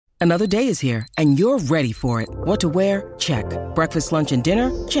Another day is here, and you're ready for it. What to wear? Check. Breakfast, lunch, and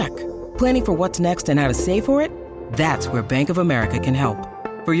dinner? Check. Planning for what's next and how to save for it? That's where Bank of America can help.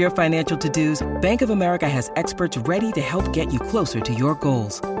 For your financial to-dos, Bank of America has experts ready to help get you closer to your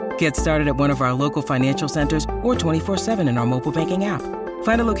goals. Get started at one of our local financial centers or 24/7 in our mobile banking app.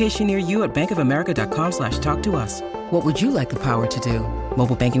 Find a location near you at bankofamerica.com/talktous. What would you like the power to do?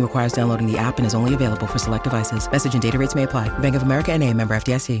 Mobile banking requires downloading the app and is only available for select devices. Message and data rates may apply. Bank of America N.A., member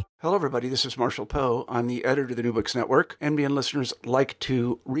FDIC. Hello, everybody. This is Marshall Poe. I'm the editor of the New Books Network. NBN listeners like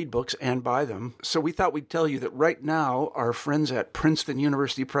to read books and buy them. So we thought we'd tell you that right now, our friends at Princeton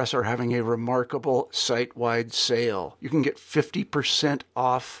University Press are having a remarkable site-wide sale. You can get 50%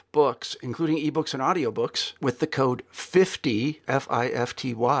 off books, including ebooks and audiobooks, with the code 50,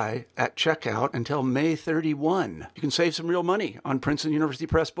 F-I-F-T-Y, at checkout until May 31. You can save some real money on Princeton University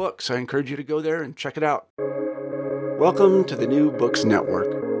Press books. I encourage you to go there and check it out. Welcome to the New Books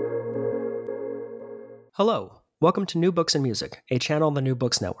Network. Hello, welcome to New Books and Music, a channel on the New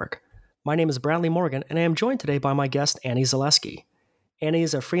Books Network. My name is Bradley Morgan, and I am joined today by my guest, Annie Zaleski. Annie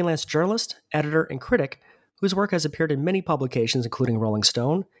is a freelance journalist, editor, and critic whose work has appeared in many publications including Rolling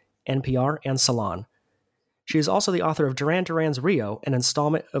Stone, NPR, and Salon. She is also the author of Duran Duran's Rio, an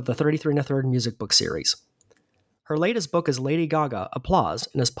installment of the 33 1/3 music book series. Her latest book is Lady Gaga, Applause,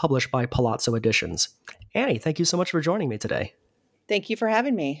 and is published by Palazzo Editions. Annie, thank you so much for joining me today. Thank you for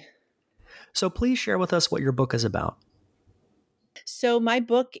having me. So please share with us what your book is about. So my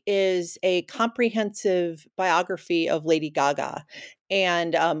book is a comprehensive biography of Lady Gaga.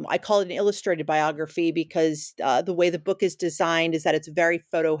 And I call it an illustrated biography because the way the book is designed is that it's very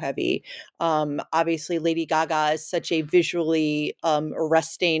photo heavy. Obviously, Lady Gaga is such a visually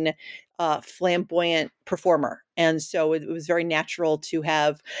arresting, flamboyant performer. And so it was very natural to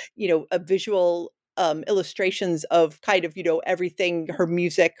have, a visual illustrations of kind of, everything, her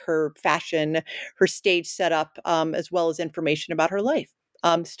music, her fashion, her stage setup, as well as information about her life.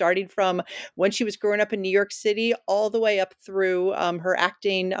 Starting from when she was growing up in New York City, all the way up through her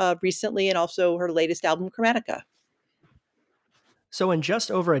acting recently, and also her latest album, Chromatica. So in just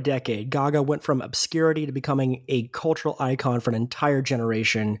over a decade, Gaga went from obscurity to becoming a cultural icon for an entire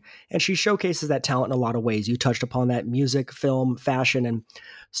generation, and she showcases that talent in a lot of ways. You touched upon that: music, film, fashion, and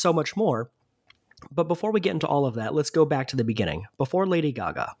so much more. But before we get into all of that, let's go back to the beginning. Before Lady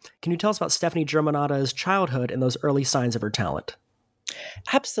Gaga, can you tell us about Stefani Germanotta's childhood and those early signs of her talent?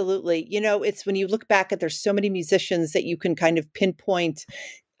 Absolutely. It's when you look back at, there's so many musicians that you can kind of pinpoint,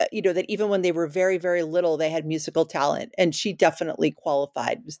 that even when they were very, very little, they had musical talent. And she definitely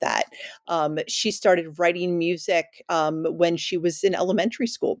qualified as that. She started writing music when she was in elementary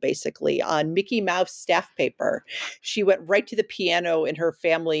school, basically, on Mickey Mouse staff paper. She went right to the piano in her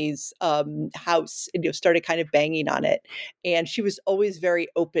family's house and started kind of banging on it. And she was always very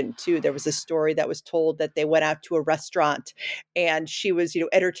open too. There was a story that was told that they went out to a restaurant and she was,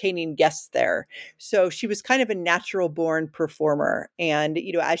 entertaining guests there. So she was kind of a natural born performer. And,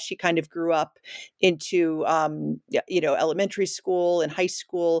 as she kind of grew up into, elementary school and high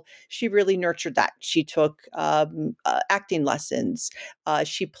school, she really nurtured that. She took acting lessons.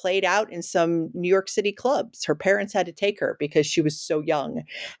 She played out in some New York City clubs. Her parents had to take her because she was so young.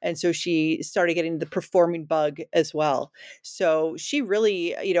 And so she started getting the performing bug as well. So she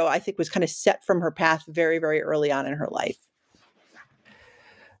really, I think was kind of set from her path very, very early on in her life.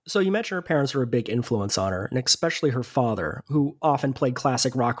 So you mentioned her parents were a big influence on her, and especially her father, who often played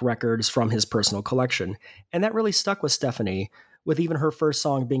classic rock records from his personal collection. And that really stuck with Stefani, with even her first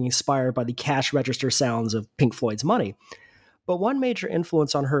song being inspired by the cash register sounds of Pink Floyd's Money. But one major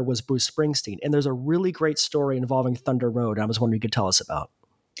influence on her was Bruce Springsteen, and there's a really great story involving Thunder Road I was wondering if you could tell us about.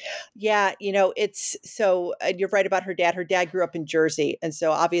 Yeah, it's so, and you're right about her dad. Her dad grew up in Jersey. And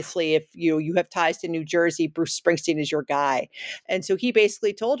so obviously if you have ties to New Jersey, Bruce Springsteen is your guy. And so he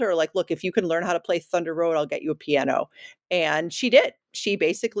basically told her, like, look, if you can learn how to play Thunder Road, I'll get you a piano. And she did. She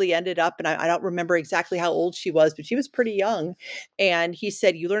basically ended up, and I don't remember exactly how old she was, but she was pretty young. And he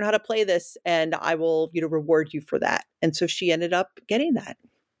said, you learn how to play this and I will, reward you for that. And so she ended up getting that.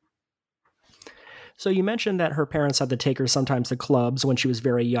 So you mentioned that her parents had to take her sometimes to clubs when she was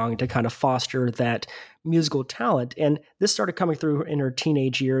very young to kind of foster that musical talent. And this started coming through in her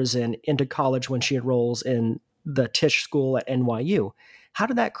teenage years and into college when she enrolls in the Tisch School at NYU. How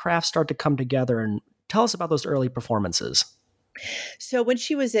did that craft start to come together? And tell us about those early performances. So when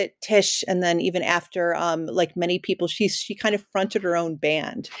she was at Tisch, and then even after, like many people, she kind of fronted her own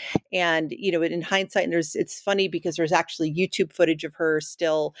band, and in hindsight, and it's funny because there's actually YouTube footage of her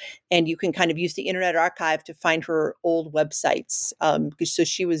still, and you can kind of use the Internet Archive to find her old websites. So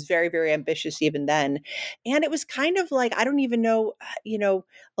she was very, very ambitious even then, and it was kind of like, I don't even know,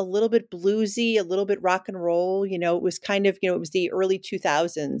 a little bit bluesy, a little bit rock and roll. It was kind of, it was the early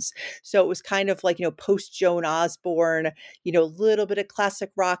 2000s, so it was kind of like post Joan Osborne, a little bit of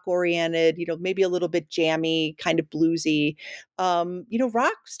classic rock oriented, maybe a little bit jammy, kind of bluesy,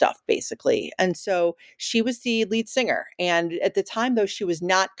 rock stuff basically. And so she was the lead singer. And at the time, though, she was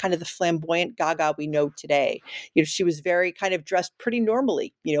not kind of the flamboyant Gaga we know today. She was very kind of dressed pretty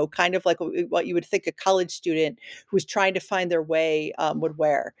normally, kind of like what you would think a college student who was trying to find their way would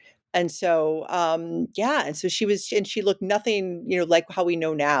wear. And so, yeah, and so she looked nothing, like how we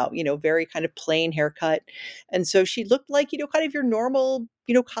know now, very kind of plain haircut. And so she looked like, kind of your normal,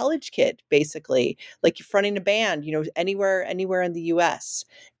 college kid, basically, like you're fronting a band, anywhere in the US.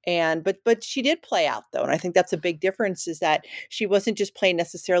 But she did play out though. And I think that's a big difference, is that she wasn't just playing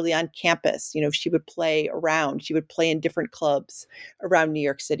necessarily on campus. She would play around, she would play in different clubs around New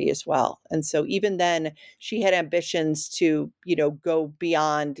York City as well. And so even then she had ambitions to, go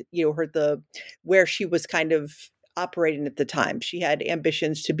beyond, where she was kind of operating at the time. She had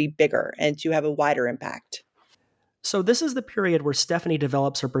ambitions to be bigger and to have a wider impact. So this is the period where Stephanie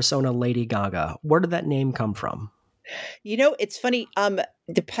develops her persona Lady Gaga. Where did that name come from? It's funny.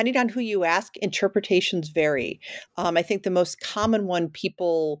 Depending on who you ask, interpretations vary. I think the most common one,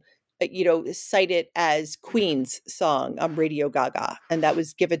 people, cite it as Queen's song, Radio Gaga, and that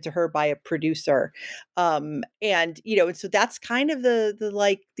was given to her by a producer. And so that's kind of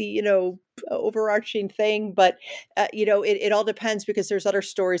the overarching thing. But it all depends, because there's other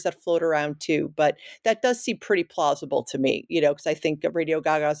stories that float around too. But that does seem pretty plausible to me, because I think Radio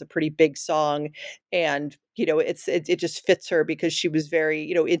Gaga is a pretty big song, and it just fits her because she was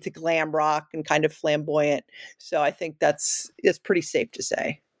very into glam rock and kind of flamboyant. So I think it's pretty safe to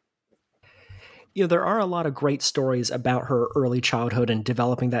say. There are a lot of great stories about her early childhood and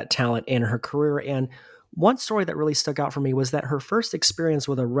developing that talent in her career. And one story that really stuck out for me was that her first experience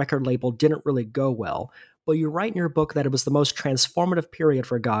with a record label didn't really go well. But you write in your book that it was the most transformative period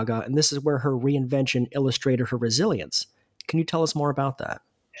for Gaga, and this is where her reinvention illustrated her resilience. Can you tell us more about that?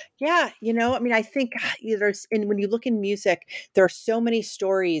 Yeah, I think and when you look in music, there are so many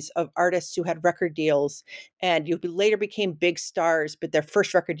stories of artists who had record deals and you later became big stars, but their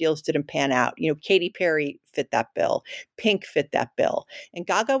first record deals didn't pan out. Katy Perry fit that bill, Pink fit that bill, and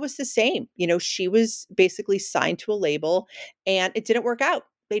Gaga was the same. She was basically signed to a label and it didn't work out.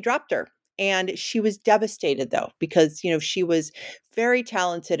 They dropped her. And she was devastated though, because, she was very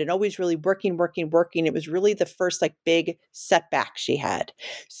talented and always really working. It was really the first like big setback she had.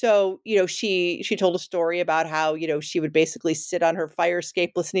 So, she told a story about how, she would basically sit on her fire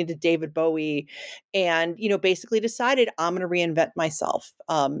escape listening to David Bowie and, basically decided, I'm going to reinvent myself.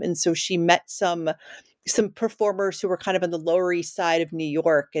 And so she met some performers who were kind of on the Lower East Side of New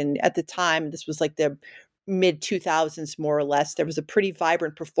York. And at the time, this was like the mid 2000s, more or less, there was a pretty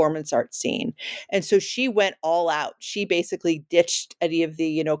vibrant performance art scene. And so she went all out. She basically ditched any of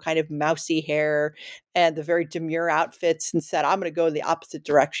the, kind of mousy hair and the very demure outfits and said, I'm going to go in the opposite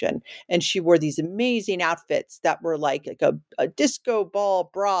direction. And she wore these amazing outfits that were like a disco ball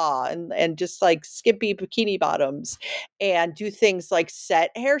bra and just like skimpy bikini bottoms, and do things like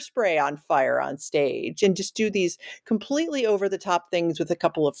set hairspray on fire on stage and just do these completely over the top things with a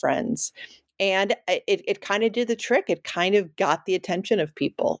couple of friends. And it kind of did the trick. It kind of got the attention of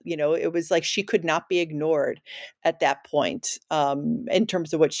people. It was like she could not be ignored at that point, in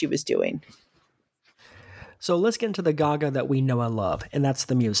terms of what she was doing. So let's get into the Gaga that we know and love, and that's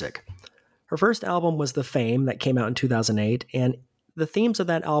the music. Her first album was The Fame, that came out in 2008, and the themes of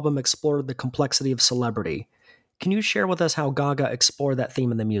that album explored the complexity of celebrity. Can you share with us how Gaga explored that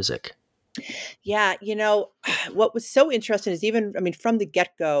theme in the music? Yeah, what was so interesting is from the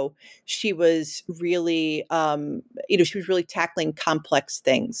get-go, she was really, she was really tackling complex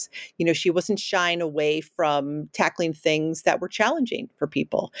things. She wasn't shying away from tackling things that were challenging for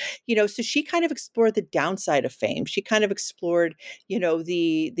people. So she kind of explored the downside of fame. She kind of explored,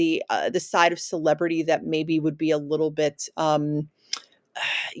 the side of celebrity that maybe would be a little bit, I'm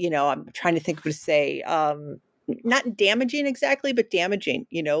trying to think of what to say. Not damaging exactly, but damaging,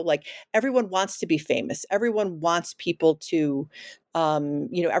 like everyone wants to be famous. Everyone wants people to,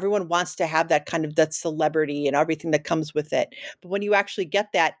 Everyone wants to have that kind of that celebrity and everything that comes with it. But when you actually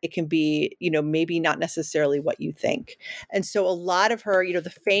get that, it can be, maybe not necessarily what you think. And so a lot of her, the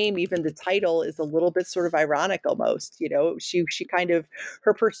fame, even the title is a little bit sort of ironic almost. She kind of,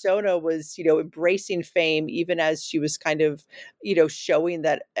 her persona was, embracing fame, even as she was kind of, showing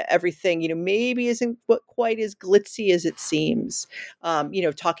that everything, maybe isn't quite as glitzy as it seems.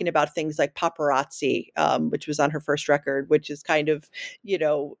 Talking about things like paparazzi, which was on her first record, which is kind of,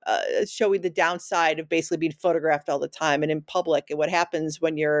 showing the downside of basically being photographed all the time and in public, and what happens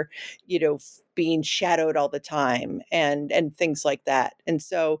when you're, being shadowed all the time, and things like that. And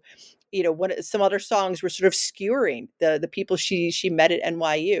so, some other songs were sort of skewering the people she met at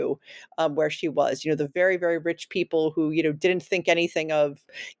NYU, where she was, the very, very rich people who, didn't think anything of,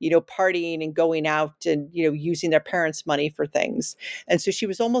 partying and going out and, using their parents' money for things. And so she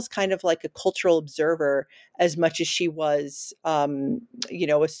was almost kind of like a cultural observer as much as she was, a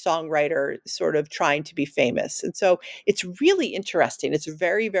songwriter sort of trying to be famous. And so it's really interesting. It's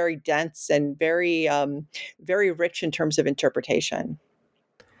very, very dense and very, very rich in terms of interpretation.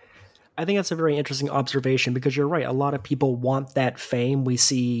 I think that's a very interesting observation, because you're right. A lot of people want that fame. We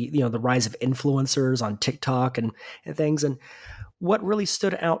see, the rise of influencers on TikTok and things. And what really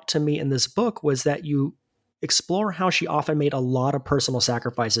stood out to me in this book was that you explore how she often made a lot of personal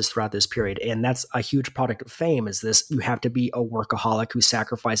sacrifices throughout this period. And that's a huge product of fame, is this: you have to be a workaholic who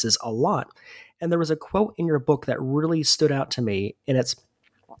sacrifices a lot. And there was a quote in your book that really stood out to me, and it's,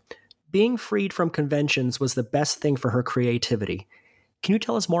 "Being freed from conventions was the best thing for her creativity." Can you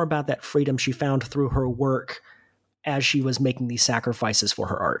tell us more about that freedom she found through her work as she was making these sacrifices for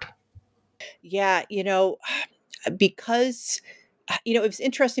her art? Yeah, because it was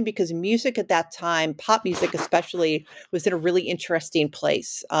interesting because music at that time, pop music especially, was in a really interesting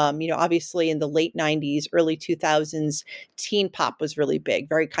place. Obviously in the late 90s, early 2000s, teen pop was really big,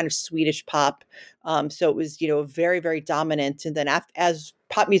 very kind of Swedish pop. So it was, very, very dominant. And then as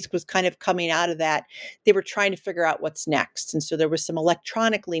pop music was kind of coming out of that, they were trying to figure out what's next. And so there was some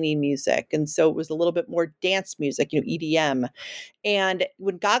electronic leaning music. And so it was a little bit more dance music, EDM. And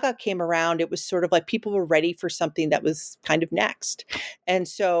when Gaga came around, it was sort of like people were ready for something that was kind of next. And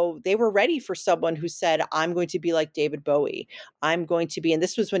so they were ready for someone who said, I'm going to be like David Bowie. I'm going to be, and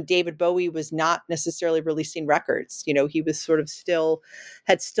this was when David Bowie was not necessarily releasing records. He was sort of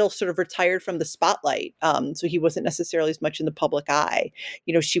had sort of retired from the spotlight. So he wasn't necessarily as much in the public eye.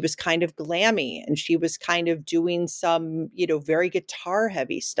 She was kind of glammy, and she was kind of doing some, very guitar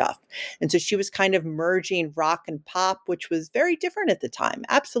heavy stuff. And so she was kind of merging rock and pop, which was very different at the time,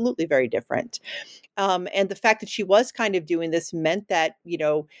 absolutely very different. And the fact that she was kind of doing this meant that,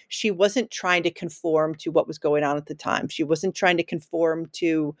 she wasn't trying to conform to what was going on at the time. She wasn't trying to conform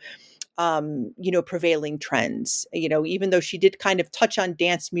to, prevailing trends, even though she did kind of touch on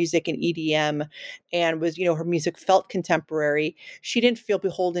dance music and EDM and was, her music felt contemporary, she didn't feel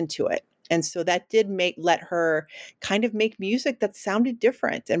beholden to it. And so that did let her kind of make music that sounded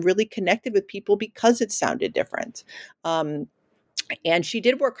different and really connected with people because it sounded different. And she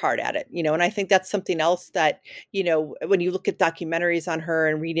did work hard at it, and I think that's something else that, when you look at documentaries on her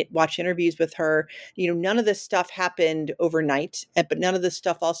and watch interviews with her, none of this stuff happened overnight, but none of this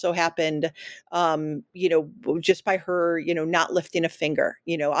stuff also happened, just by her, not lifting a finger.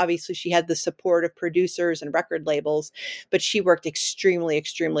 Obviously she had the support of producers and record labels, but she worked extremely,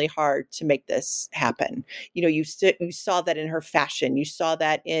 extremely hard to make this happen. You saw that in her fashion. You saw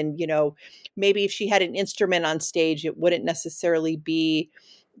that in, maybe if she had an instrument on stage, it wouldn't necessarily be,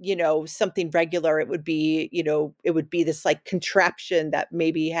 something regular. It would be, it would be this like contraption that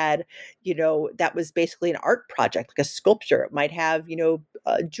maybe had, that was basically an art project, like a sculpture. It might have,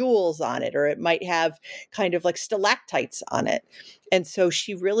 jewels on it, or it might have kind of like stalactites on it. And so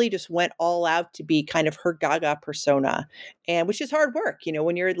she really just went all out to be kind of her Gaga persona, and which is hard work,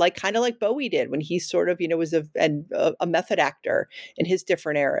 when you're like kind of like Bowie did when he sort of, was a method actor in his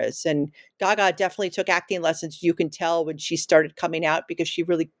different eras. And Gaga definitely took acting lessons. You can tell when she started coming out, because she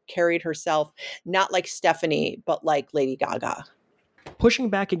really carried herself not like Stephanie, but like Lady Gaga. Pushing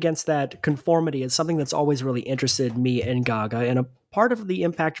back against that conformity is something that's always really interested me in Gaga, and a part of the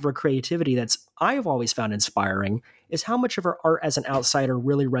impact of her creativity I've always found inspiring is how much of her art as an outsider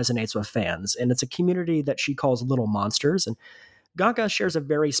really resonates with fans, and it's a community that she calls Little Monsters, and Gaga shares a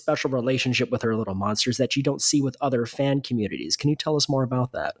very special relationship with her Little Monsters that you don't see with other fan communities. Can you tell us more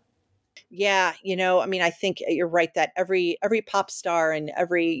about that? Yeah, I mean, I think you're right that every pop star and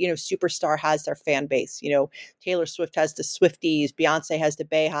every, superstar has their fan base. Taylor Swift has the Swifties, Beyonce has the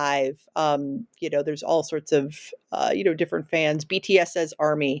Bayhive. There's all sorts of different fans. BTS has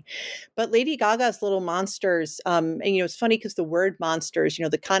Army. But Lady Gaga's Little Monsters, and it's funny because the word monsters,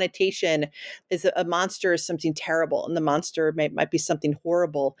 the connotation is a monster is something terrible, and the monster might be something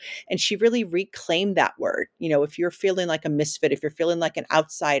horrible. And she really reclaimed that word. If you're feeling like a misfit, if you're feeling like an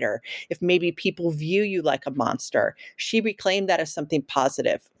outsider, if maybe people view you like a monster, she reclaimed that as something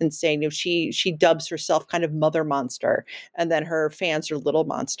positive and saying, she dubs herself kind of Mother Monster, and then her fans are Little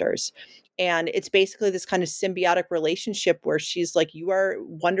Monsters. And it's basically this kind of symbiotic relationship where she's like, you are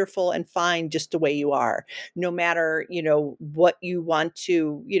wonderful and fine just the way you are, no matter, what you want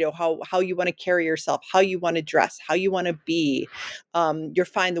to, how you want to carry yourself, how you want to dress, how you want to be. You're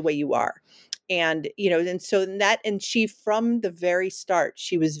fine the way you are. And, and so and she, from the very start,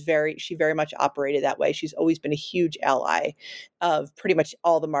 she very much operated that way. She's always been a huge ally of pretty much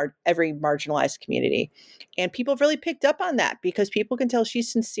every marginalized community. And people have really picked up on that because people can tell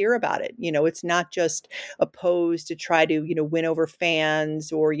she's sincere about it. It's not just a pose to try to, win over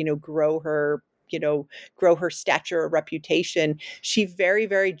fans or, grow her stature or reputation. She very,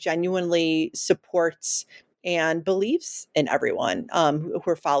 very genuinely supports and believes in everyone who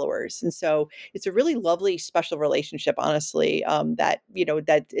are followers. And so it's a really lovely, special relationship, honestly, that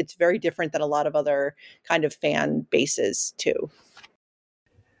it's very different than a lot of other kind of fan bases too.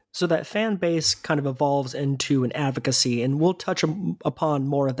 So that fan base kind of evolves into an advocacy, and we'll touch upon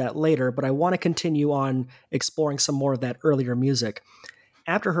more of that later, but I want to continue on exploring some more of that earlier music.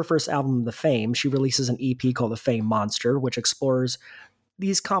 After her first album, The Fame, she releases an EP called The Fame Monster, which explores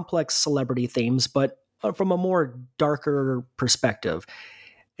these complex celebrity themes, but from a more darker perspective.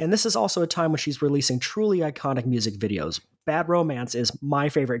 And this is also a time when she's releasing truly iconic music videos. Bad Romance is my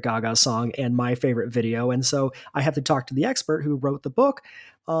favorite Gaga song and my favorite video. And so I have to talk to the expert who wrote the book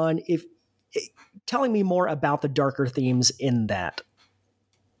on telling me more about the darker themes in that.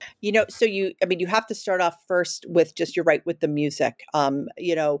 So you have to start off first with just, you're right, with the music.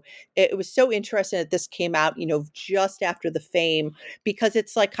 It was so interesting that this came out, just after The Fame, because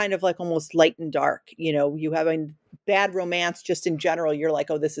it's like kind of like almost light and dark. You have Bad Romance just in general, you're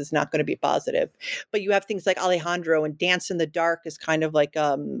like, oh, this is not going to be positive. But you have things like Alejandro, and Dance in the Dark is kind of like,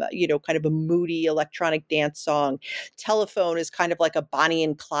 kind of a moody electronic dance song. Telephone is kind of like a Bonnie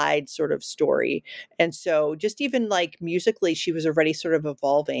and Clyde sort of story. And so just even like musically, she was already sort of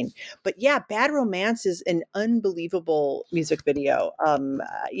evolving. But yeah, Bad Romance is an unbelievable music video. I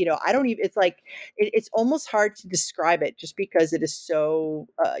don't even, it's like, it's almost hard to describe it just because it is so,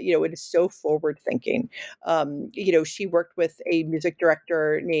 it is so forward thinking. She worked with a music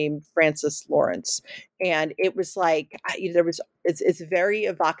director named Francis Lawrence, and it was like, it's very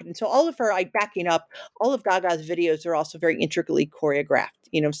evocative. So all of her, backing up, all of Gaga's videos are also very intricately choreographed.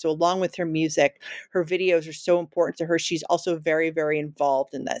 So along with her music, her videos are so important to her. She's also very, very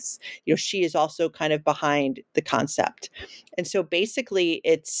involved in this. She is also kind of behind the concept. And so basically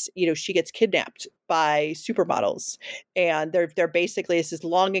it's, she gets kidnapped by supermodels, and they're basically, it's this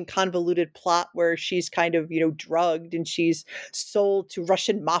long and convoluted plot where she's kind of, drugged, and she's sold to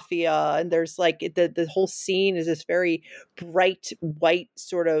Russian mafia. And there's like the whole scene is this very bright white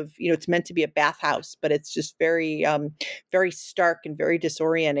sort of, it's meant to be a bathhouse, but it's just very, very stark and very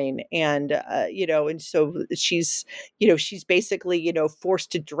disorienting. And, and so she's basically,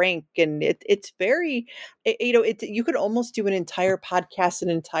 forced to drink, and it's very, you could almost do an entire podcast, an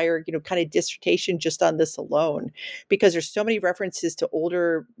entire, kind of dissertation just on this alone, because there's so many references to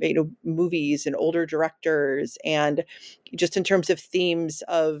older, movies and older directors, and just in terms of themes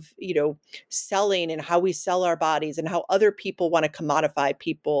of, selling and how we sell our bodies and how other people want to commodify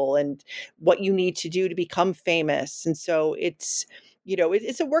people and what you need to do to become famous. And so it's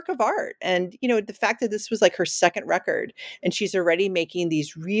a work of art. And, the fact that this was like her second record and she's already making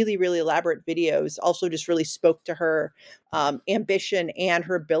these really, really elaborate videos also just really spoke to her ambition and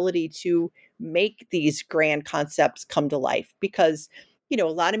her ability to make these grand concepts come to life, because a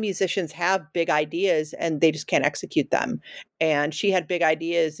lot of musicians have big ideas and they just can't execute them. And she had big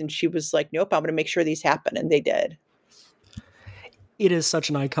ideas and she was like, nope, I'm going to make sure these happen. And they did. It is such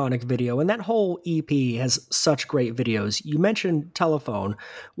an iconic video, and that whole EP has such great videos. You mentioned Telephone,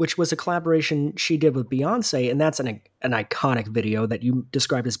 which was a collaboration she did with Beyonce, and that's an iconic video that you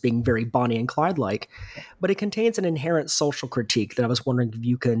described as being very Bonnie and Clyde-like, but it contains an inherent social critique that I was wondering if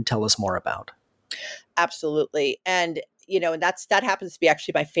you can tell us more about. Absolutely. And, and that happens to be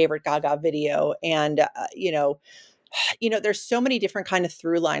actually my favorite Gaga video. And, there's so many different kind of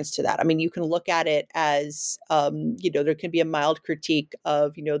through lines to that. I mean, you can look at it as, there can be a mild critique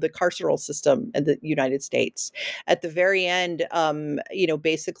of, the carceral system in the United States. At the very end,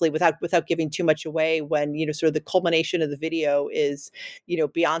 basically without giving too much away, when, sort of the culmination of the video is,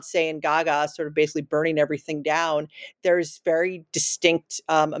 Beyonce and Gaga sort of basically burning everything down. There's very distinct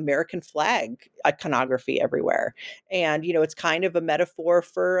American flag iconography everywhere. And, it's kind of a metaphor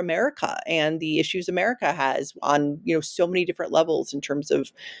for America and the issues America has on, so many different levels in terms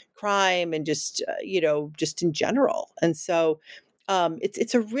of crime and just, just in general. And so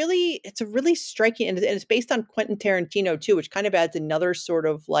it's a really striking, and it's based on Quentin Tarantino too, which kind of adds another sort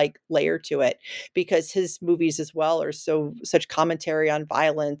of like layer to it, because his movies as well are such commentary on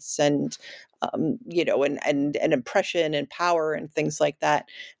violence and and oppression and power and things like that.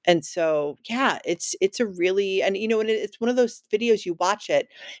 And so, yeah, it's a really, and and it's one of those videos you watch it,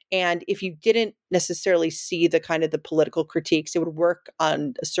 and if you didn't necessarily see the kind of the political critiques, it would work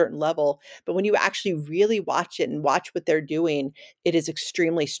on a certain level. But when you actually really watch it and watch what they're doing, it is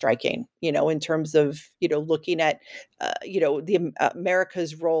extremely striking, in terms of, looking at, the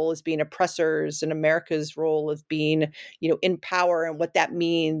America's role as being oppressors and America's role as being, in power, and what that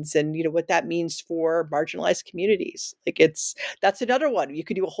means, and, what that means for marginalized communities. Like that's another one you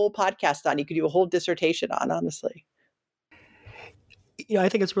could do a whole podcast on, you could do a whole dissertation on, honestly. I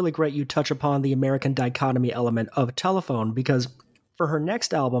think it's really great you touch upon the American dichotomy element of Telephone, because for her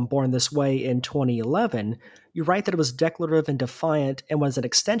next album, Born This Way, in 2011, you write that it was declarative and defiant and was an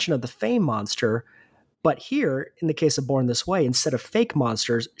extension of the fame monster. But here, in the case of Born This Way, instead of fake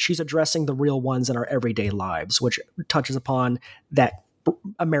monsters, she's addressing the real ones in our everyday lives, which touches upon that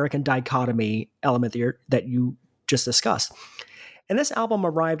American dichotomy element that you just discussed. And this album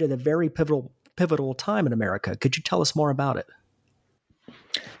arrived at a very pivotal time in America. Could you tell us more about it?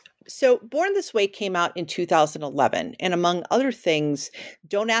 So Born This Way came out in 2011, and among other things,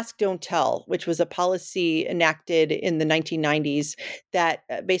 Don't Ask, Don't Tell, which was a policy enacted in the 1990s that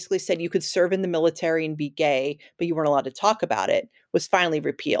basically said you could serve in the military and be gay, but you weren't allowed to talk about it, was finally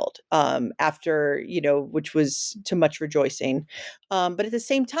repealed after, which was to much rejoicing. But at the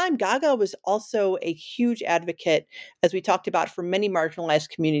same time, Gaga was also a huge advocate, as we talked about, for many marginalized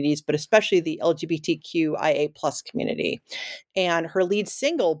communities, but especially the LGBTQIA plus community. And her lead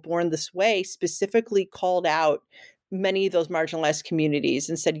single, Born This Way, specifically called out many of those marginalized communities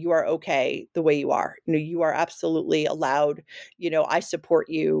and said, you are okay the way you are. You are absolutely allowed. I support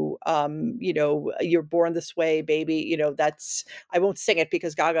you. You're born this way, baby. I won't sing it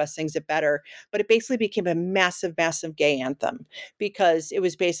because Gaga sings it better, but it basically became a massive, massive gay anthem, because it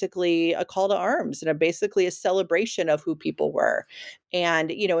was basically a call to arms and basically a celebration of who people were.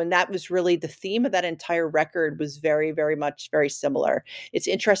 And, and that was really the theme of that entire record, was very, very much very similar. It's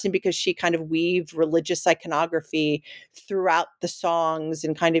interesting because she kind of weaved religious iconography throughout the songs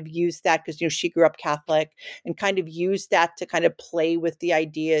and kind of used that because, she grew up Catholic, and kind of used that to kind of play with the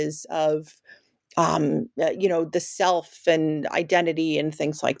ideas of, the self and identity and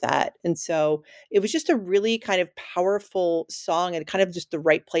things like that. And so it was just a really kind of powerful song, and kind of just the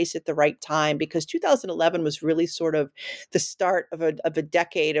right place at the right time, because 2011 was really sort of the start of a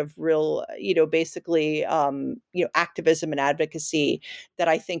decade of real, basically, activism and advocacy that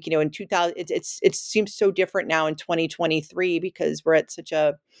I think, in 2000, it seems so different now in 2023, because we're at such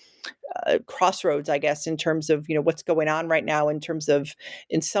a crossroads, I guess, in terms of, what's going on right now, in terms of,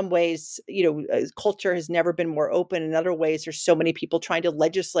 in some ways, culture has never been more open. In other ways, there's so many people trying to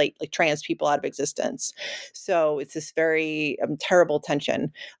legislate like trans people out of existence. So it's this very terrible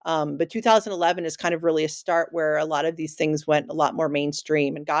tension. But 2011 is kind of really a start where a lot of these things went a lot more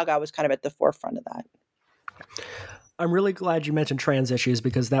mainstream, and Gaga was kind of at the forefront of that. I'm really glad you mentioned trans issues,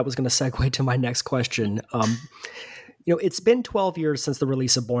 because that was going to segue to my next question. It's been 12 years since the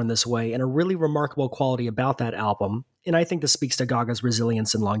release of Born This Way, and a really remarkable quality about that album, and I think this speaks to Gaga's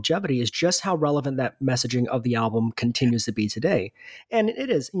resilience and longevity, is just how relevant that messaging of the album continues to be today. And it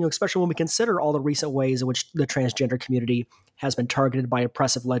is, especially when we consider all the recent ways in which the transgender community has been targeted by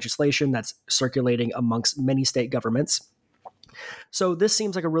oppressive legislation that's circulating amongst many state governments. So this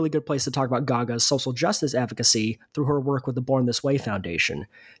seems like a really good place to talk about Gaga's social justice advocacy through her work with the Born This Way Foundation.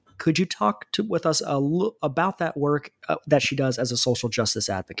 Could you talk with us about that work that she does as a social justice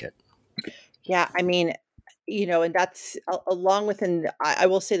advocate? Yeah, I mean, and that's along with, and I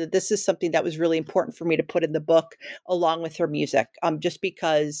will say that this is something that was really important for me to put in the book along with her music, just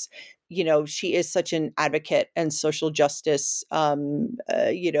because, she is such an advocate and social justice,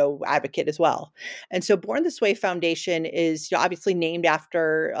 advocate as well. And so Born This Way Foundation is obviously named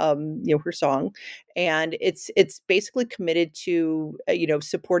after, her song. And it's basically committed to,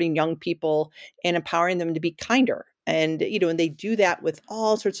 supporting young people and empowering them to be kinder And, and they do that with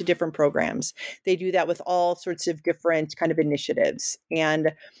all sorts of different programs. They do that with all sorts of different kind of initiatives.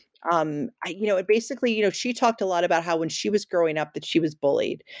 And and basically, she talked a lot about how when she was growing up that she was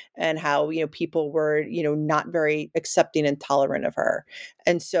bullied and how, people were, not very accepting and tolerant of her.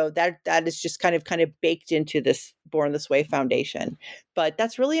 And so that is just kind of baked into this Born This Way Foundation. But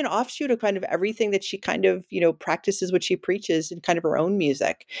that's really an offshoot of kind of everything that she kind of, practices what she preaches in kind of her own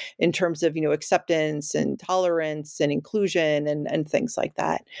music in terms of, acceptance and tolerance and inclusion and things like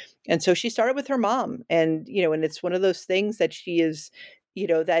that. And so she started with her mom, and, and it's one of those things that she is,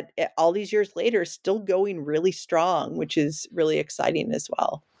 that all these years later still going really strong, which is really exciting as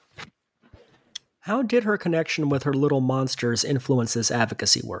well. How did her connection with her little monsters influence this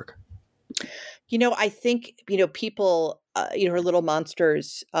advocacy work? I think, people, her little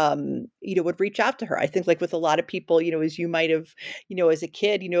monsters, would reach out to her. I think like with a lot of people, as you might have, as a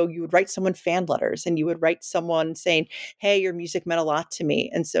kid, you would write someone fan letters and you would write someone saying, hey, your music meant a lot to me.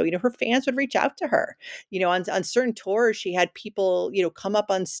 And so, her fans would reach out to her, on certain tours, she had people, come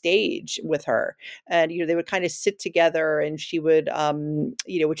up on stage with her and, they would kind of sit together and she would, kind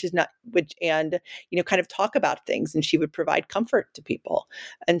of talk about things and she would provide comfort to people.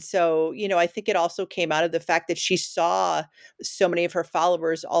 And so, I think it also came out of the fact that she saw so many of her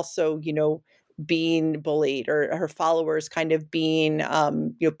followers also, being bullied or her followers kind of being,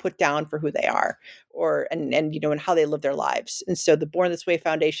 put down for who they are and how they live their lives. And so the Born This Way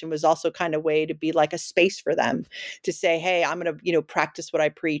Foundation was also kind of a way to be like a space for them to say, hey, I'm going to, practice what I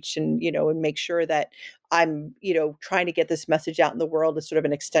preach and, and make sure that I'm, trying to get this message out in the world as sort of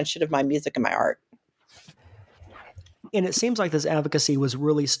an extension of my music and my art. And it seems like this advocacy was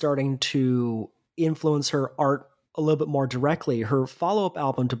really starting to influence her art a little bit more directly. Her follow-up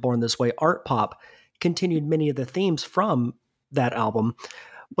album to Born This Way, Art Pop, continued many of the themes from that album.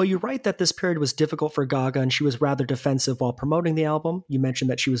 But you write that this period was difficult for Gaga and she was rather defensive while promoting the album. You mentioned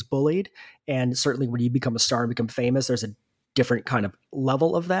that she was bullied, and certainly when you become a star and become famous, there's a different kind of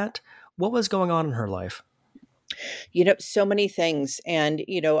level of that. What was going on in her life? So many things. And,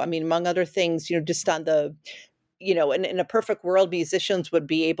 among other things, just on the in a perfect world, musicians would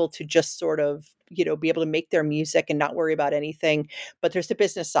be able to just sort of, be able to make their music and not worry about anything. But there's the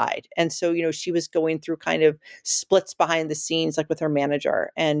business side. And so, she was going through kind of splits behind the scenes, like with her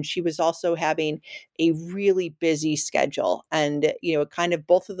manager. And she was also having a really busy schedule. And, kind of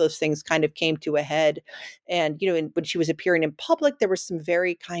both of those things kind of came to a head. And, when she was appearing in public, there were some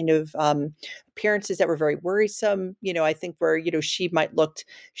very kind of appearances that were very worrisome. I think where, she might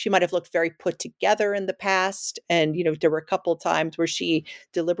have looked very put together in the past. And, there were a couple of times where she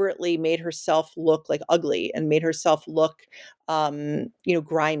deliberately made herself look like ugly and made herself look,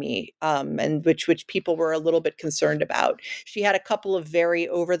 grimy, and which people were a little bit concerned about. She had a couple of very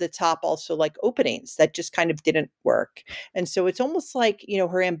over the top also like openings that just kind of didn't work. And so it's almost like,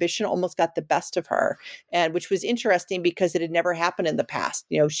 her ambition almost got the best of her, and which was interesting because it had never happened in the past.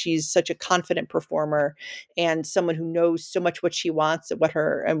 She's such a confident performer and someone who knows so much what she wants and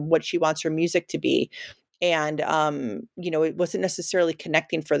what she wants her music to be. And, it wasn't necessarily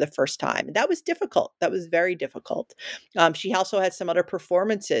connecting for the first time. That was difficult. That was very difficult. She also had some other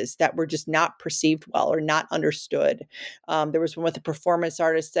performances that were just not perceived well or not understood. There was one with a performance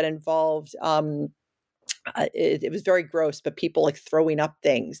artist that involved, it was very gross, but people like throwing up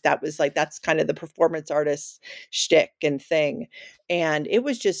things. That's kind of the performance artist's shtick and thing. And it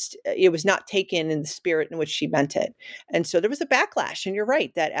was not taken in the spirit in which she meant it. And so there was a backlash. And you're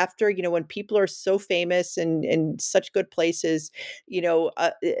right that after, when people are so famous and in such good places,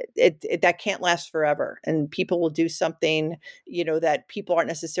 that can't last forever. And people will do something, that people aren't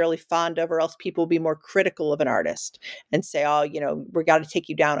necessarily fond of, or else people will be more critical of an artist and say, oh, we got to take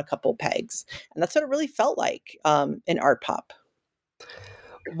you down a couple pegs. And that's what it really felt like in Art Pop.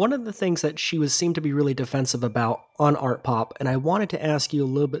 One of the things that she seemed to be really defensive about on Art Pop, and I wanted to ask you a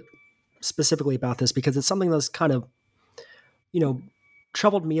little bit specifically about this because it's something that's kind of,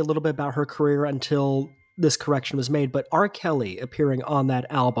 troubled me a little bit about her career until this correction was made. But R. Kelly appearing on that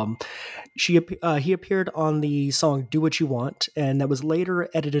album, he appeared on the song "Do What You Want," and that was later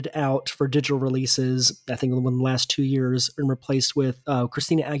edited out for digital releases, I think in the last 2 years, and replaced with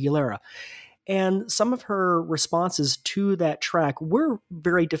Christina Aguilera. And some of her responses to that track were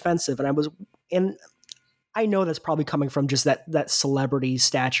very defensive. And I know that's probably coming from just that celebrity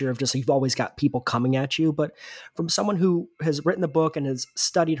stature of just you've always got people coming at you. But from someone who has written the book and has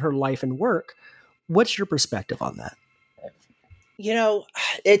studied her life and work, what's your perspective on that?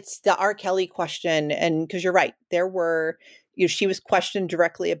 It's the R. Kelly question. And because you're right, there were, she was questioned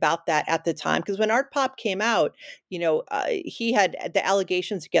directly about that at the time. Because when Art Pop came out, he had the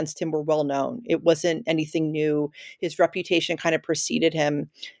allegations against him were well known. It wasn't anything new. His reputation kind of preceded him.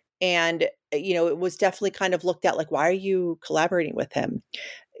 And, it was definitely kind of looked at like, why are you collaborating with him?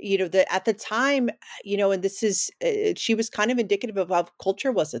 At the time, and this is, she was kind of indicative of how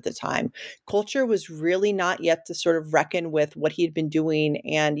culture was at the time. Culture was really not yet to sort of reckon with what he had been doing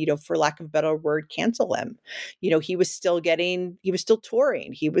and, for lack of a better word, cancel him. He was still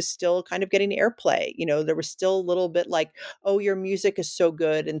touring. He was still kind of getting airplay. There was still a little bit like, oh, your music is so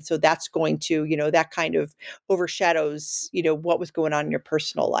good. And so that's going to, that kind of overshadows, what was going on in your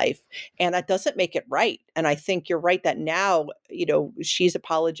personal life. And that doesn't make it right. And I think you're right that now, she's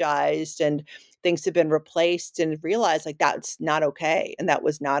apologized and things have been replaced and realized like that's not okay. And that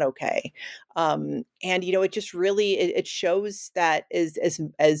was not okay. And, it just really, it shows that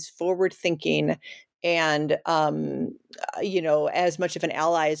as forward thinking and, as much of an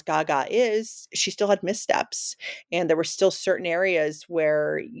ally as Gaga is, she still had missteps. And there were still certain areas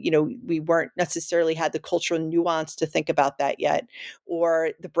where, we weren't necessarily had the cultural nuance to think about that yet,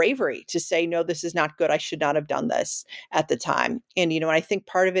 or the bravery to say, no, this is not good. I should not have done this at the time. And, and I think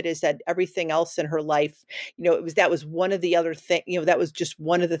part of it is that everything else in her life, that was one of the other things, that was just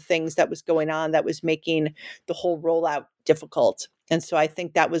one of the things that was going on that was making the whole rollout difficult. And so I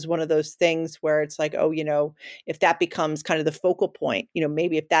think that was one of those things where it's like, oh, if that becomes kind of the focal point,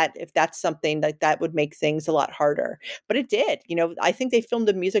 maybe if that's something like that would make things a lot harder. But it did, I think they filmed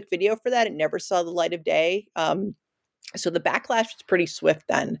a music video for that. It never saw the light of day. So the backlash was pretty swift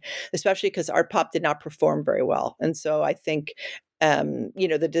then, especially because Art Pop did not perform very well. And so I think,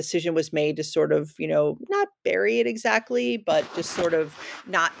 the decision was made to sort of, not bury it exactly, but just sort of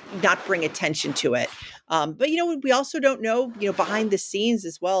not bring attention to it. But, we also don't know, behind the scenes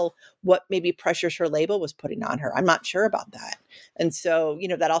as well, what maybe pressures her label was putting on her. I'm not sure about that. And so,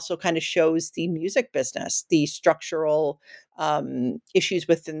 that also kind of shows the music business, the structural issues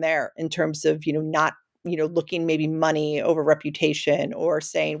within there in terms of, not looking maybe money over reputation or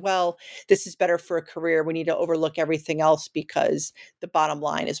saying, well, this is better for a career. We need to overlook everything else because the bottom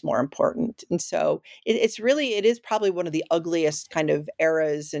line is more important. And so it is probably one of the ugliest kind of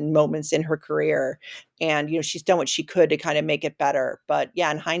eras and moments in her career. And, she's done what she could to kind of make it better. But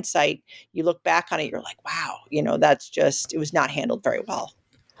yeah, in hindsight, you look back on it, you're like, wow, it was not handled very well.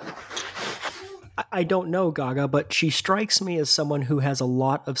 I don't know Gaga, but she strikes me as someone who has a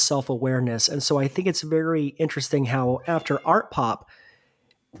lot of self-awareness. And so I think it's very interesting how after Art Pop,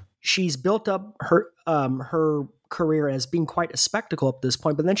 she's built up her career as being quite a spectacle at this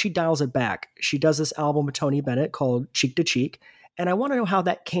point, but then she dials it back. She does this album with Tony Bennett called Cheek to Cheek. And I want to know how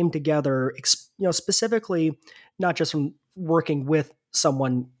that came together, specifically, not just from working with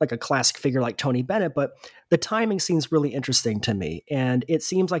someone like a classic figure like Tony Bennett, but the timing seems really interesting to me. And it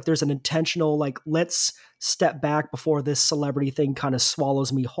seems like there's an intentional, like, let's step back before this celebrity thing kind of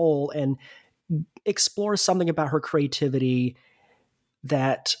swallows me whole and explore something about her creativity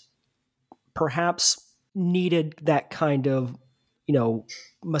that perhaps needed that kind of,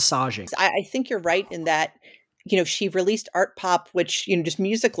 massaging. I think you're right in that, she released Art Pop, which, just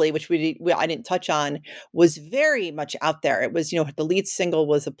musically, which I didn't touch on, was very much out there. It was, the lead single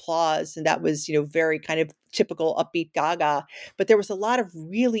was Applause, and that was, very kind of typical upbeat Gaga. But there was a lot of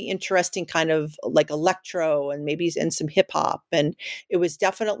really interesting kind of like electro and some hip hop. And it was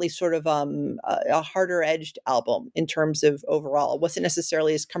definitely sort of a harder edged album in terms of overall. It wasn't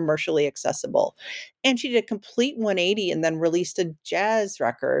necessarily as commercially accessible. And she did a complete 180 and then released a jazz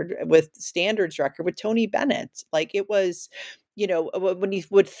record standards record with Tony Bennett. Like it was, when you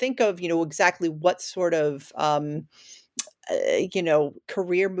would think of, exactly what sort of,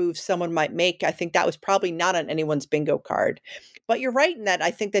 career moves someone might make, I think that was probably not on anyone's bingo card. But you're right in that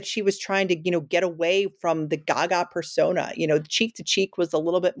I think that she was trying to, get away from the Gaga persona. Cheek to Cheek was a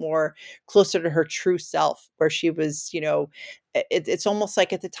little bit more closer to her true self, where she was, it's almost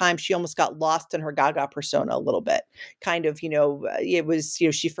like at the time she almost got lost in her Gaga persona a little bit. Kind of, it was,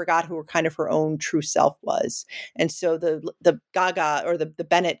 she forgot who kind of her own true self was. And so the Gaga or the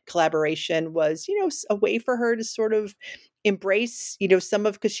Bennett collaboration was, a way for her to sort of embrace,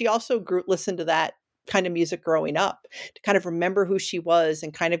 because she also listened to that kind of music growing up, to kind of remember who she was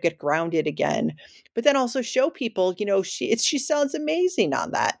and kind of get grounded again, but then also show people, she sounds amazing on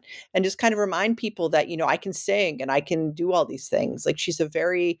that, and just kind of remind people that, I can sing and I can do all these things. Like she's a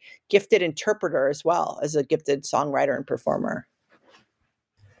very gifted interpreter as well as a gifted songwriter and performer.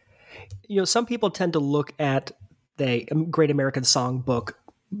 Some people tend to look at the Great American Songbook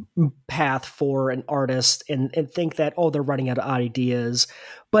path for an artist and think that, oh, they're running out of ideas.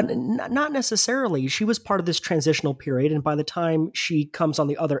 But not necessarily. She was part of this transitional period. And by the time she comes on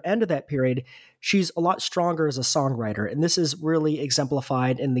the other end of that period, she's a lot stronger as a songwriter. And this is really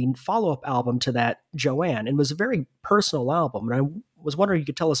exemplified in the follow-up album to that, Joanne. And it was a very personal album. And I was wondering if you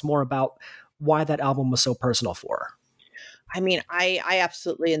could tell us more about why that album was so personal for her. I mean, I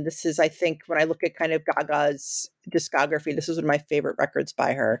absolutely, and this is, I think, when I look at kind of Gaga's discography, this is one of my favorite records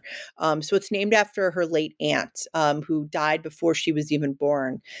by her. So it's named after her late aunt, who died before she was even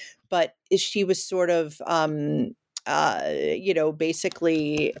born. But she was sort of,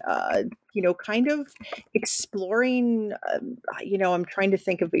 basically, kind of exploring, I'm trying to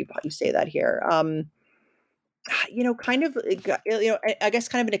think of how you say that here. Kind of, I guess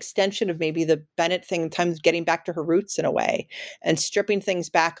kind of an extension of maybe the Bennett thing, times getting back to her roots in a way and stripping things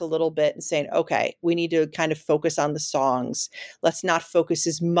back a little bit and saying, okay, we need to kind of focus on the songs. Let's not focus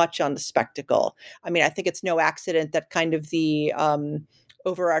as much on the spectacle. I mean, I think it's no accident that kind of the,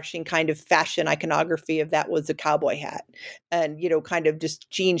 overarching kind of fashion iconography of that was a cowboy hat and, kind of just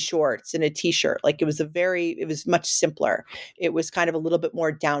jean shorts and a t-shirt. Like it was much simpler. It was kind of a little bit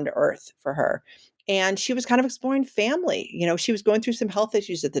more down to earth for her. And she was kind of exploring family. She was going through some health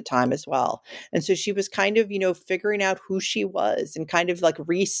issues at the time as well. And so she was kind of, figuring out who she was and kind of like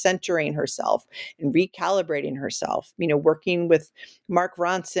recentering herself and recalibrating herself, working with Mark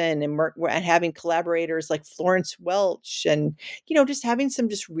Ronson and having collaborators like Florence Welch and, just having some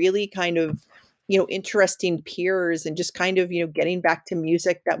just really kind of, interesting peers and just kind of, getting back to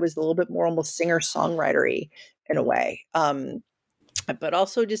music that was a little bit more almost singer-songwritery in a way. But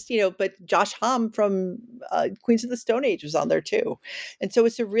also just, but Josh Homme from Queens of the Stone Age was on there too. And so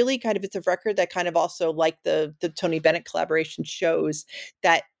it's a record that kind of also, like the Tony Bennett collaboration, shows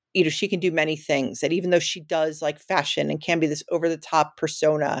that, she can do many things, that even though she does like fashion and can be this over the top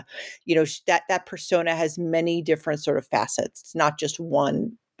persona, that persona has many different sort of facets. It's not just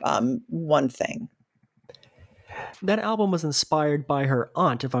one thing. That album was inspired by her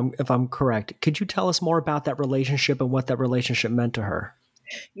aunt, if I'm correct. Could you tell us more about that relationship and what that relationship meant to her?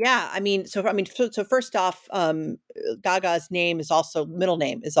 Yeah, so first off, Gaga's middle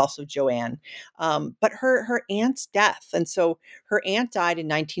name is also Joanne, but her aunt's death, and so her aunt died in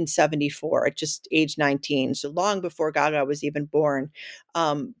 1974 at just age 19, so long before Gaga was even born.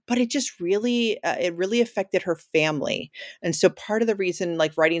 But it just really affected her family, and so part of the reason,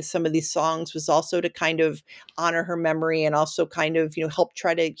 like writing some of these songs, was also to kind of honor her memory and also kind of help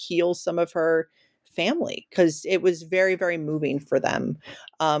try to heal some of her family, because it was very, very moving for them.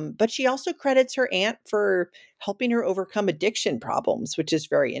 But she also credits her aunt for helping her overcome addiction problems, which is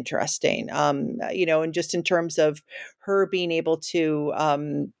very interesting. And just in terms of her being able to,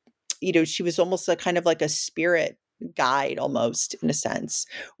 she was almost a kind of like a spirit guide almost, in a sense,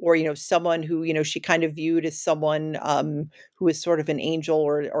 or someone who she kind of viewed as someone who is sort of an angel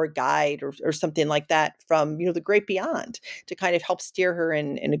or a guide or something like that from the great beyond, to kind of help steer her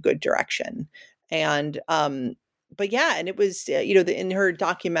in a good direction. And but yeah, and it was in her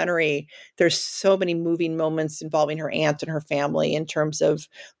documentary, there's so many moving moments involving her aunt and her family, in terms of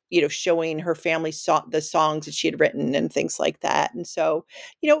showing her family the songs that she had written and things like that. And so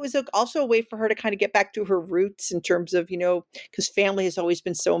it was also a way for her to kind of get back to her roots, in terms of because family has always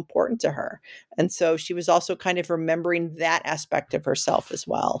been so important to her, and so she was also kind of remembering that aspect of herself as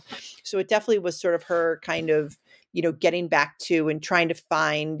well. So it definitely was sort of her kind of getting back to and trying to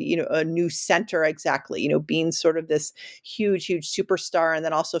find, a new center, exactly, being sort of this huge, huge superstar, and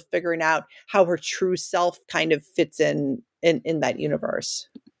then also figuring out how her true self kind of fits in that universe.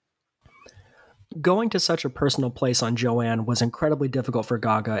 Going to such a personal place on Joanne was incredibly difficult for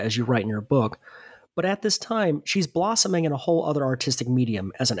Gaga, as you write in your book. But at this time, she's blossoming in a whole other artistic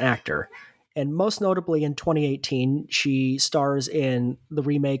medium as an actor. And most notably in 2018, she stars in the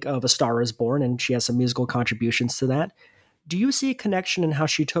remake of A Star is Born, and she has some musical contributions to that. Do you see a connection in how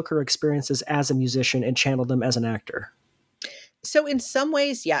she took her experiences as a musician and channeled them as an actor? So in some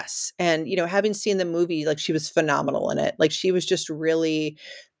ways, yes. And, having seen the movie, like, she was phenomenal in it. Like, she was just really,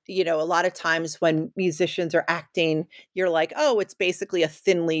 a lot of times when musicians are acting, you're like, oh, it's basically a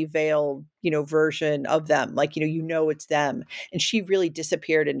thinly veiled, version of them. Like, it's them. And she really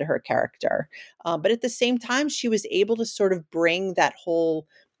disappeared into her character. But at the same time, she was able to sort of bring that whole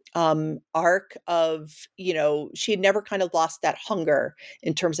arc of, she had never kind of lost that hunger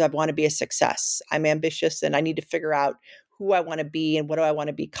in terms of, I want to be a success. I'm ambitious and I need to figure out who I want to be and what do I want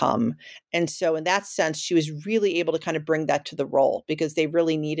to become. And so in that sense, she was really able to kind of bring that to the role, because they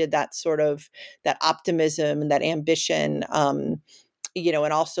really needed that sort of that optimism and that ambition, and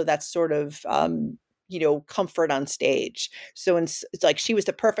also that sort of, comfort on stage. So it's like she was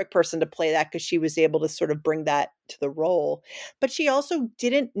the perfect person to play that because she was able to sort of bring that to the role. But she also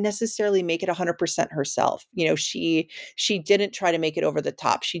didn't necessarily make it 100% herself. She didn't try to make it over the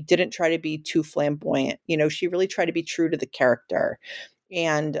top. She didn't try to be too flamboyant. She really tried to be true to the character.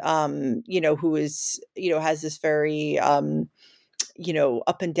 And who is, has this very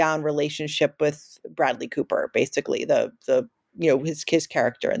up and down relationship with Bradley Cooper, basically the his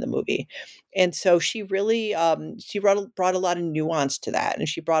character in the movie. And so she really she brought a lot of nuance to that, and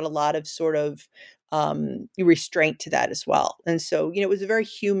she brought a lot of sort of restraint to that as well. And so it was a very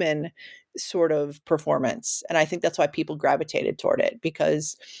human sort of performance, and I think that's why people gravitated toward it,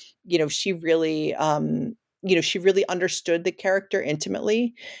 because she really she really understood the character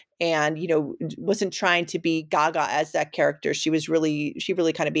intimately, and wasn't trying to be Gaga as that character. She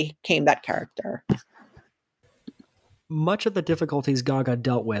really kind of became that character. Much of the difficulties Gaga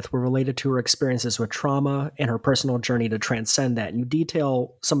dealt with were related to her experiences with trauma and her personal journey to transcend that. And you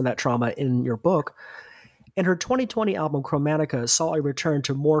detail some of that trauma in your book. And her 2020 album Chromatica saw a return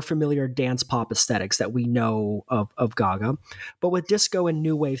to more familiar dance pop aesthetics that we know of Gaga, but with disco and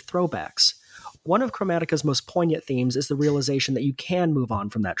new wave throwbacks. One of Chromatica's most poignant themes is the realization that you can move on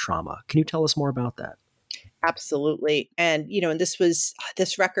from that trauma. Can you tell us more about that? Absolutely. And, and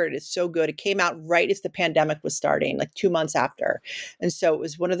this record is so good. It came out right as the pandemic was starting, like 2 months after. And so it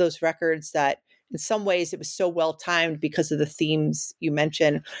was one of those records that in some ways it was so well timed because of the themes you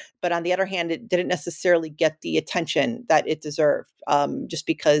mentioned. But on the other hand, it didn't necessarily get the attention that it deserved, just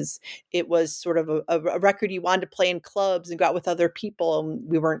because it was sort of a record you wanted to play in clubs and go out with other people. And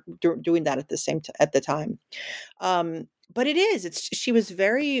we weren't doing that at the time. But she was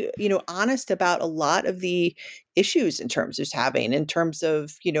very, honest about a lot of the issues in terms of in terms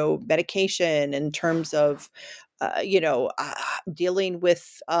of, medication, in terms of, dealing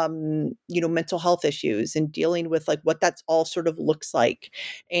with, mental health issues, and dealing with like what that's all sort of looks like,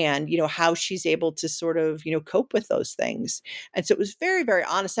 and, how she's able to sort of, cope with those things. And so it was very, very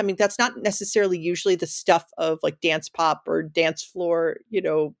honest. I mean, that's not necessarily usually the stuff of like dance pop or dance floor,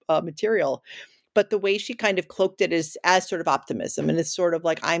 material. But the way she kind of cloaked it is as sort of optimism, and it's sort of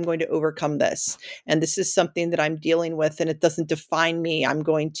like, I'm going to overcome this, and this is something that I'm dealing with, and it doesn't define me. I'm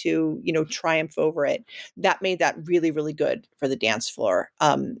going to, triumph over it. That made that really, really good for the dance floor.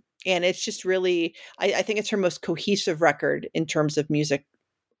 And it's just really, I think it's her most cohesive record in terms of music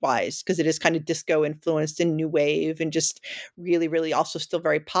wise, because it is kind of disco influenced and new wave, and just really, really also still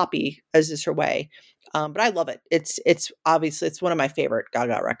very poppy, as is her way. But I love it. It's obviously, it's one of my favorite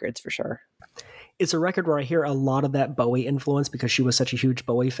Gaga records for sure. It's a record where I hear a lot of that Bowie influence because she was such a huge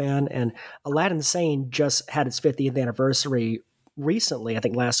Bowie fan. And Aladdin Sane just had its 50th anniversary recently, I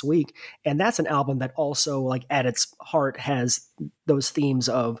think last week. And that's an album that also, like, at its heart has those themes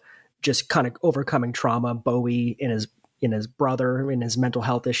of just kind of overcoming trauma, Bowie in his brother, in his mental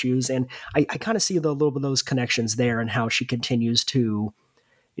health issues. And I kind of see a little bit of those connections there, and how she continues to,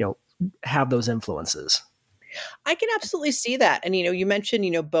 have those influences. I can absolutely see that. And, you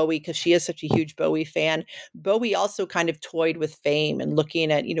mentioned, Bowie, because she is such a huge Bowie fan. Bowie also kind of toyed with fame and looking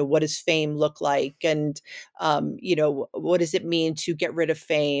at, what does fame look like? And, what does it mean to get rid of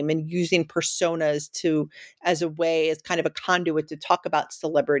fame, and using personas as a way, as kind of a conduit to talk about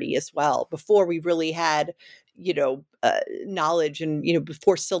celebrity as well, before we really had, knowledge, and,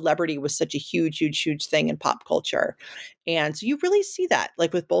 before celebrity was such a huge, huge, huge thing in pop culture. And so you really see that,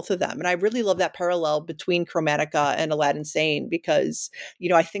 like, with both of them. And I really love that parallel between Chromatica and Aladdin Sane, because,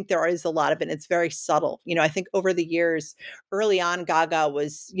 I think there is a lot of it. And it's very subtle. I think over the years, early on, Gaga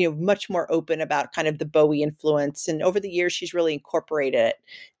was, much more open about kind of the Bowie influence. And over the years, she's really incorporated it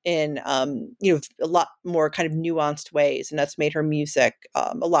in, a lot more kind of nuanced ways. And that's made her music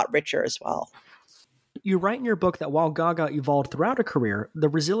a lot richer as well. You write in your book that while Gaga evolved throughout her career, the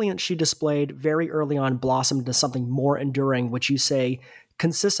resilience she displayed very early on blossomed into something more enduring, which you say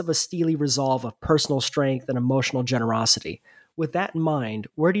consists of a steely resolve of personal strength and emotional generosity. With that in mind,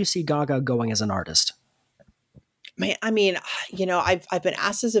 where do you see Gaga going as an artist? Man, I mean, I've been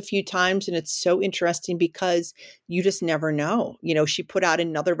asked this a few times, and it's so interesting because you just never know. She put out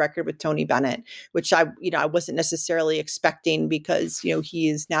another record with Tony Bennett, which I wasn't necessarily expecting, because, he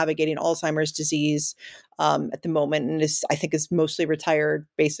is navigating Alzheimer's disease at the moment, and I think is mostly retired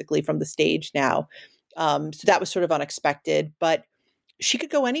basically from the stage now. So that was sort of unexpected, but she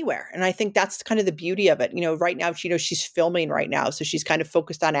could go anywhere. And I think that's kind of the beauty of it. Right now, she's filming right now. So she's kind of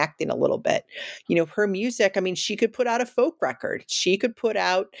focused on acting a little bit. Her music, I mean, she could put out a folk record. She could put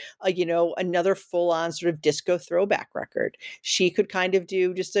out, another full on sort of disco throwback record. She could kind of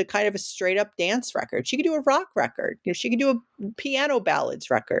do just a kind of a straight up dance record. She could do a rock record. She could do a piano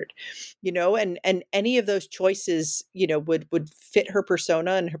ballads record, and any of those choices, would fit her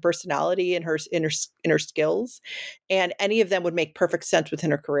persona and her personality and her skills. And any of them would make perfect sense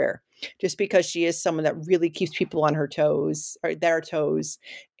within her career, just because she is someone that really keeps people on her toes or their toes,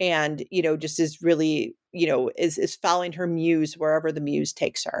 and just is really is following her muse wherever the muse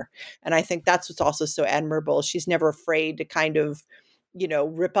takes her. And I think that's what's also so admirable. She's never afraid to kind of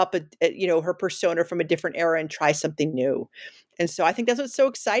rip up her persona from a different era and try something new. And so I think that's what's so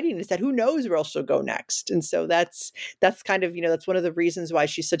exciting, is that who knows where she'll go next. And so that's kind of that's one of the reasons why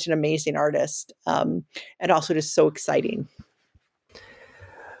she's such an amazing artist, and also just so exciting.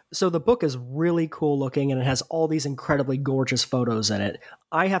 So the book is really cool looking, and it has all these incredibly gorgeous photos in it.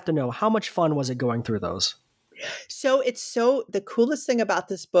 I have to know, how much fun was it going through those? So the coolest thing about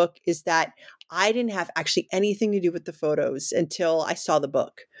this book is that I didn't have actually anything to do with the photos until I saw the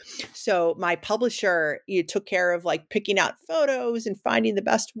book. So my publisher took care of like picking out photos and finding the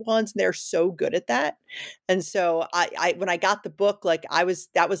best ones. And they're so good at that. And so I when I got the book,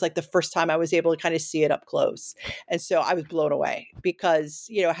 that was like the first time I was able to kind of see it up close. And so I was blown away because,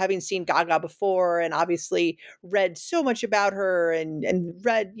 having seen Gaga before and obviously read so much about her and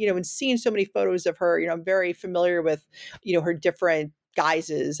read, and seen so many photos of her, I'm very familiar with, her different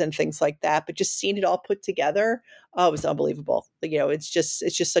guises and things like that, but just seeing it all put together, it was unbelievable. It's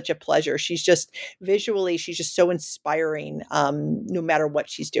just such a pleasure. She's just so inspiring, no matter what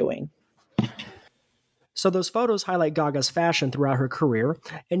she's doing. So those photos highlight Gaga's fashion throughout her career,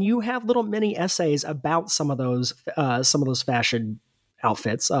 and you have little mini essays about some of those fashion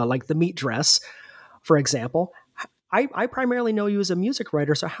outfits, like the meat dress, for example. I primarily know you as a music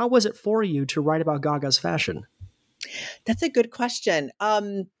writer, so how was it for you to write about Gaga's fashion? That's a good question.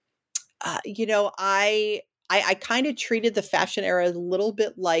 I kind of treated the fashion era a little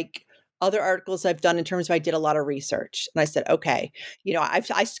bit like other articles I've done in terms of I did a lot of research. And I said, okay,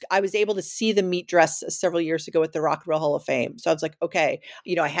 I was able to see the meat dress several years ago at the Rock and Roll Hall of Fame. So I was like, okay,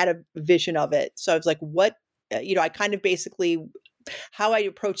 I had a vision of it. So I was like, what, I kind of basically, how I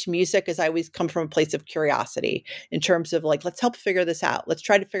approach music is I always come from a place of curiosity in terms of like, let's help figure this out. Let's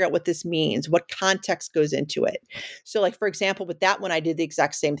try to figure out what this means, what context goes into it. So like, for example, with that one, I did the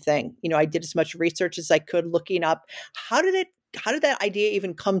exact same thing. I did as much research as I could, looking up how did that idea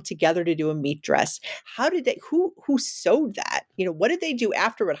even come together to do a meat dress? Who sewed that? What did they do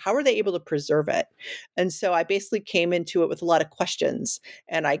afterward? How are they able to preserve it? And so I basically came into it with a lot of questions,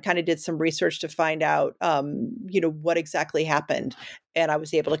 and I kind of did some research to find out, what exactly happened. And I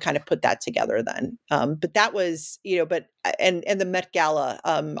was able to kind of put that together then. But that was, and the Met Gala,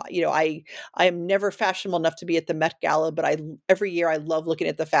 I am never fashionable enough to be at the Met Gala, but every year I love looking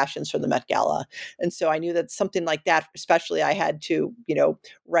at the fashions from the Met Gala. And so I knew that something like that, especially, I had to,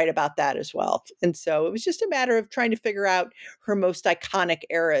 write about that as well. And so it was just a matter of trying to figure out her most iconic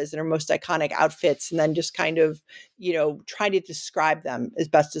eras and her most iconic outfits, and then just kind of, trying to describe them as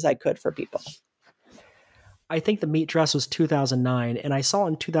best as I could for people. I think the meat dress was 2009, and I saw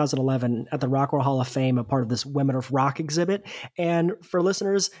in 2011 at the Rock and Roll Hall of Fame a part of this Women of Rock exhibit. And for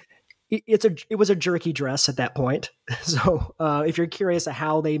listeners, it was a jerky dress at that point. So if you're curious of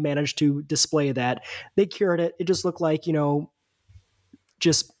how they managed to display that, they cured it. It just looked like,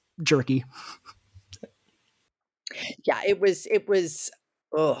 just jerky. Yeah, it was.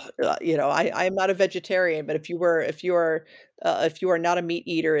 I'm not a vegetarian, but if you are not a meat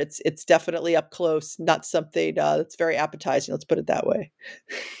eater, it's definitely up close, not something that's very appetizing. Let's put it that way.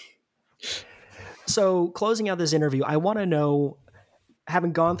 So closing out this interview, I want to know,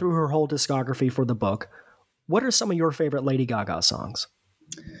 having gone through her whole discography for the book, what are some of your favorite Lady Gaga songs?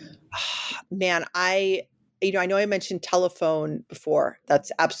 Man, I know I mentioned Telephone before.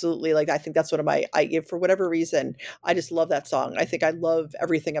 That's absolutely, I think that's one of for whatever reason, I just love that song. I think I love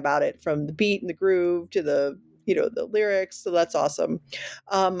everything about it, from the beat and the groove to the lyrics. So that's awesome.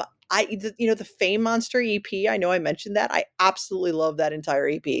 The Fame Monster EP, I know I mentioned that. I absolutely love that entire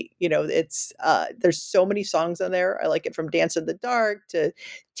EP. It's, there's so many songs on there. I like it from Dance in the Dark to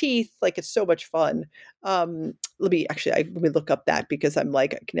Teeth. It's so much fun. Let me look up that, because I'm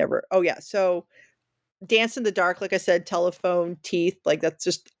like, I can never, oh yeah. So Dance in the Dark, like I said, Telephone, Teeth, that's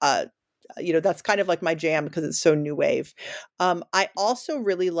just, that's kind of like my jam because it's so new wave. I also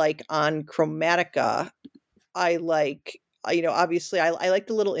really like on Chromatica. I like, obviously I like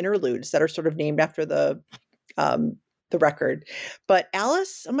the little interludes that are sort of named after the the record. But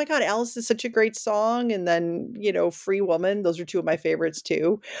Alice, oh my God, Alice is such a great song. And then, Free Woman, those are two of my favorites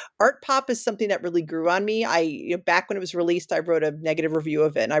too. Art Pop is something that really grew on me. Back when it was released, I wrote a negative review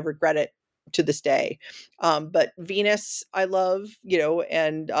of it and I regret it to this day. But Venus, I love,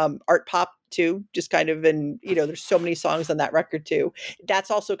 and Art Pop too, just kind of, and, there's so many songs on that record too. That's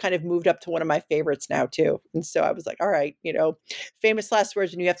also kind of moved up to one of my favorites now too. And so I was like, all right, famous last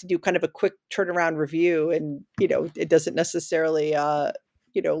words, and you have to do kind of a quick turnaround review, and, it doesn't necessarily,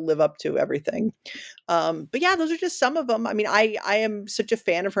 live up to everything. But yeah, those are just some of them. I mean, I am such a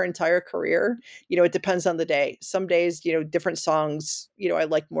fan of her entire career. It depends on the day. Some days, different songs, I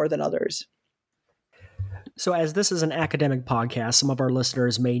like more than others. So as this is an academic podcast, some of our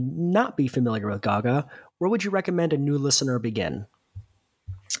listeners may not be familiar with Gaga. Where would you recommend a new listener begin?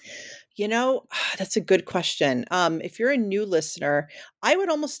 That's a good question. If you're a new listener, I would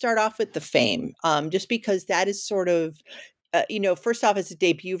almost start off with The Fame, just because that is sort of, first off, as a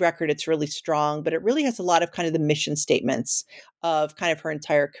debut record, it's really strong, but it really has a lot of kind of the mission statements of kind of her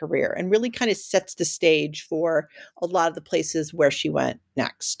entire career, and really kind of sets the stage for a lot of the places where she went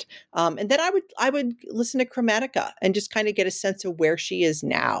next. And then I would listen to Chromatica and just kind of get a sense of where she is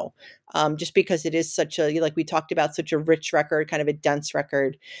now, just because it is such a, like we talked about, such a rich record, kind of a dense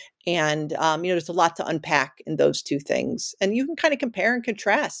record. And, there's a lot to unpack in those two things. And you can kind of compare and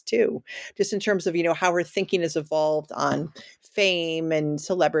contrast too, just in terms of, how her thinking has evolved on fame and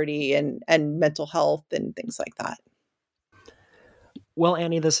celebrity and mental health and things like that. Well,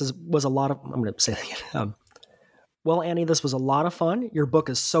 Annie, this was a lot of, I'm going to say that again. Well, Annie, this was a lot of fun. Your book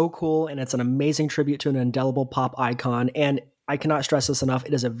is so cool, and it's an amazing tribute to an indelible pop icon. And I cannot stress this enough.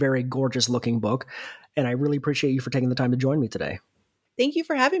 It is a very gorgeous looking book. And I really appreciate you for taking the time to join me today. Thank you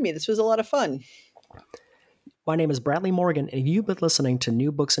for having me. This was a lot of fun. My name is Bradley Morgan, and you've been listening to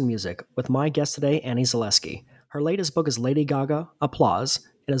New Books and Music with my guest today, Annie Zaleski. Her latest book is Lady Gaga, Applause,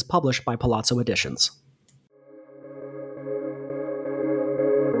 and is published by Palazzo Editions.